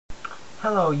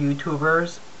Hello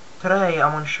YouTubers. Today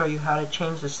I want to show you how to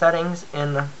change the settings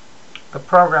in the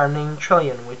program named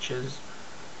Trillian, which is,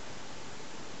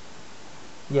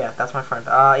 yeah, that's my friend.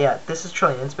 Yeah, this is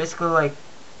Trillian. It's basically like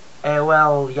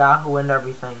AOL, Yahoo, and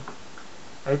everything.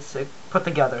 It's put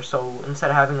together, so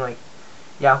instead of having like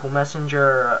Yahoo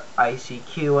Messenger,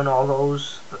 ICQ, and all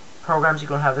those programs, you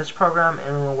can have this program and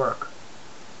it'll work.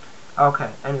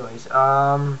 Okay, anyways,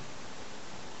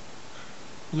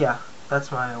 yeah,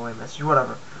 that's my away message,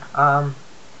 whatever.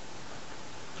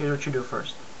 Here's what you do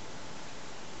first.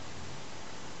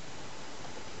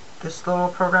 This little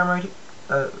program right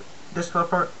here, this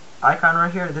little icon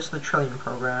right here, this is the Trillian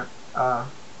program,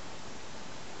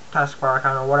 taskbar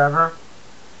icon or whatever.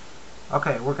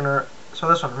 Okay, we're gonna, so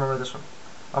this one, remember this one.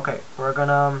 Okay, we're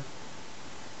gonna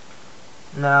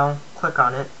now click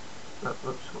on it,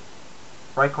 oops,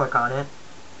 right click on it,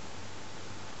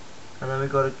 and then we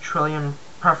go to Trillian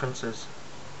Preferences.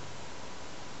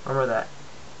 Remember that.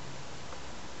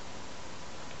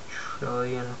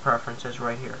 Trillian Preferences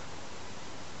right here.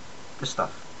 This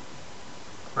stuff.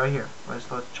 Right here. Where's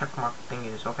the check mark thing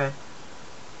is, okay?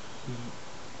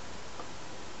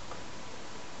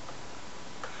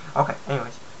 Okay,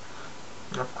 anyways.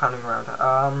 Enough clowning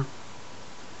around.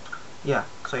 Yeah,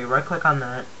 so you right click on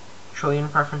that,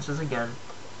 Trillian Preferences again,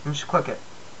 and just click it.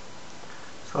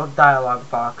 So a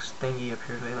dialog box thingy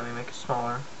appears. Wait, let me make it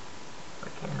smaller. If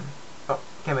I can. Oh,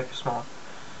 can't make it smaller.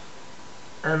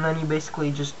 And then you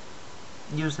basically just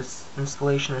use this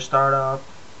installation or startup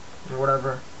or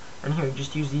whatever. And here,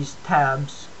 just use these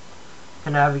tabs to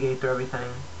navigate through everything.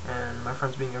 And my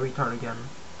friend's being a retard again.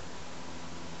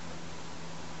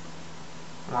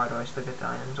 Why do I still get the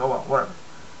items? Oh well, whatever.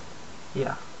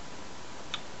 Yeah.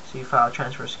 See file,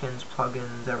 transfer, skins,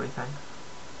 plugins, everything.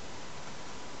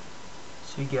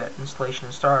 So you get installation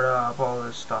and startup, all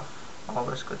this stuff, all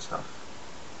this good stuff.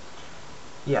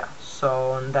 Yeah.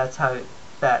 So and that's how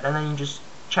that, and then you just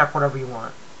check whatever you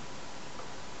want.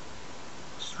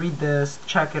 Just read this,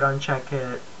 check it, uncheck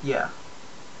it. Yeah.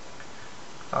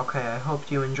 Okay. I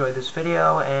hope you enjoyed this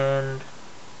video, and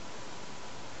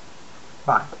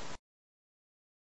bye.